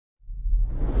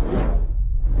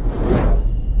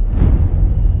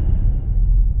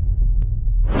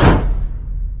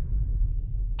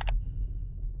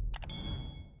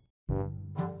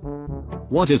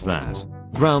What is that?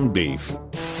 Ground beef.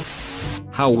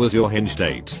 How was your hinge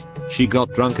date? She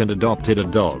got drunk and adopted a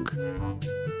dog.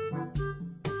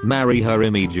 Marry her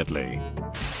immediately.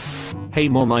 Hey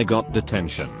mom, I got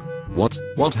detention.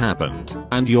 What happened?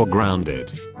 And you're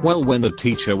grounded. Well, when the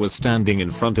teacher was standing in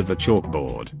front of the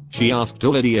chalkboard, she asked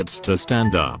all idiots to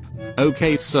stand up.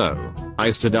 Okay, so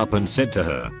I stood up and said to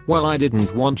her, well, I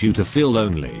didn't want you to feel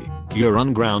lonely. You're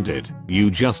ungrounded. You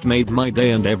just made my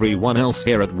day and everyone else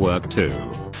here at work too.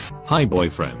 Hi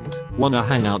boyfriend, wanna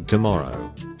hang out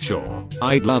tomorrow? Sure,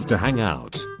 I'd love to hang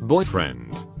out.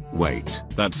 Boyfriend. Wait,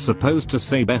 that's supposed to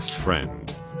say best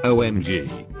friend.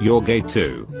 OMG, you're gay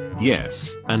too.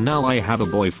 Yes, and now I have a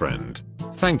boyfriend.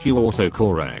 Thank you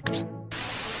autocorrect.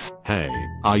 Hey,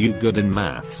 are you good in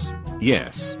maths?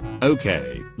 Yes.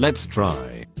 Okay, let's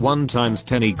try. 1 times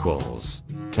 10 equals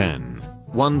 10.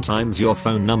 1 times your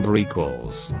phone number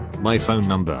equals my phone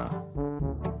number.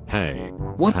 Hey,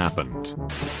 what happened?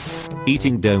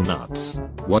 Eating donuts.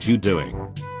 What you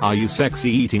doing? Are you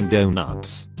sexy eating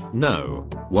donuts? No.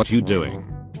 What you doing?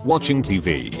 Watching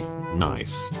TV.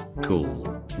 Nice. Cool.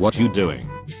 What you doing?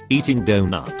 Eating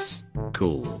donuts.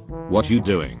 Cool. What you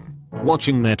doing?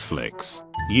 Watching Netflix.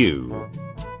 You.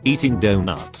 Eating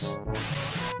donuts.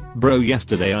 Bro,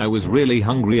 yesterday I was really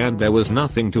hungry and there was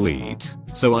nothing to eat,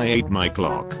 so I ate my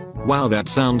clock. Wow, that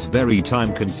sounds very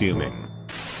time consuming.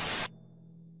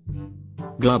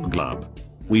 Glub glub.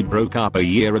 We broke up a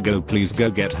year ago, please go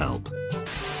get help.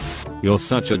 You're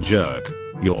such a jerk.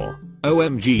 You're.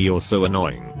 OMG, you're so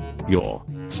annoying. You're.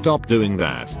 Stop doing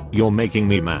that. You're making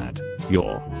me mad.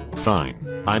 You're.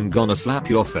 Fine. I'm gonna slap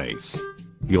your face.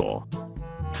 You're.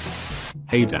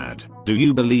 Hey dad, do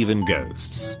you believe in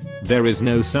ghosts? There is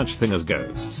no such thing as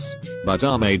ghosts. But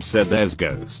our maid said there's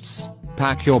ghosts.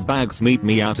 Pack your bags, meet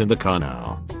me out in the car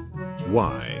now.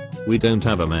 Why? We don't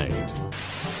have a maid.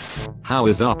 How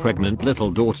is our pregnant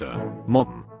little daughter?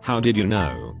 Mom, how did you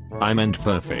know? I meant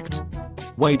perfect.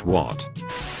 Wait, what?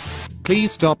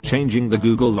 Please stop changing the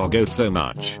Google logo so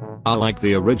much. I like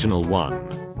the original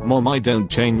one. Mom, I don't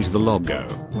change the logo.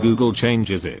 Google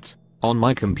changes it. On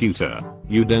my computer,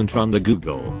 you don't run the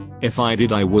Google. If I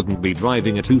did, I wouldn't be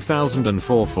driving a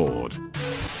 2004 Ford.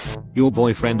 Your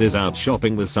boyfriend is out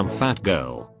shopping with some fat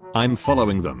girl. I'm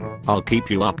following them. I'll keep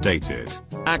you updated.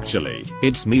 Actually,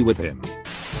 it's me with him.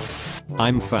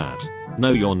 I'm fat.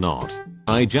 No, you're not.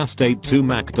 I just ate 2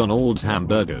 McDonald's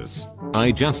hamburgers.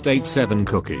 I just ate 7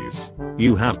 cookies.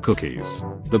 You have cookies.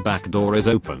 The back door is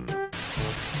open.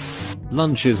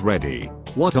 Lunch is ready.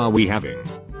 What are we having?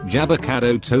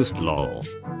 Jabacado toast lol.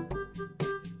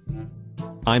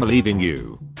 I'm leaving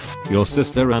you. Your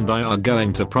sister and I are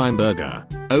going to Prime Burger.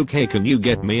 Okay, can you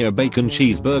get me a bacon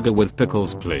cheeseburger with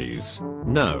pickles please?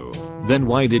 No. Then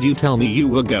why did you tell me you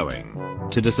were going?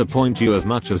 To disappoint you as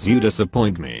much as you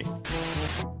disappoint me.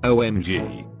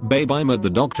 OMG. Babe, I'm at the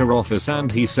doctor office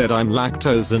and he said I'm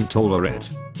lactose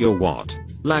intolerant. You're what?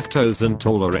 Lactose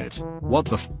intolerant? What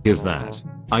the f is that?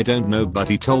 I don't know, but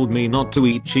he told me not to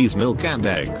eat cheese, milk and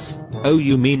eggs. Oh,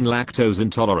 you mean lactose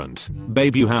intolerant?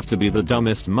 Babe, you have to be the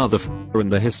dumbest motherfucker in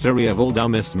the history of all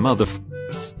dumbest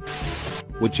motherfuckers.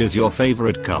 Which is your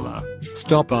favorite color?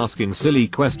 Stop asking silly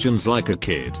questions like a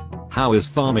kid. How is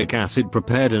formic acid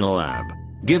prepared in a lab?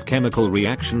 Give chemical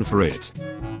reaction for it.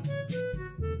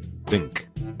 Pink.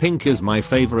 Pink is my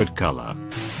favorite color.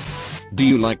 Do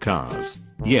you like cars?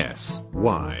 Yes.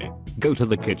 Why? Go to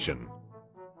the kitchen.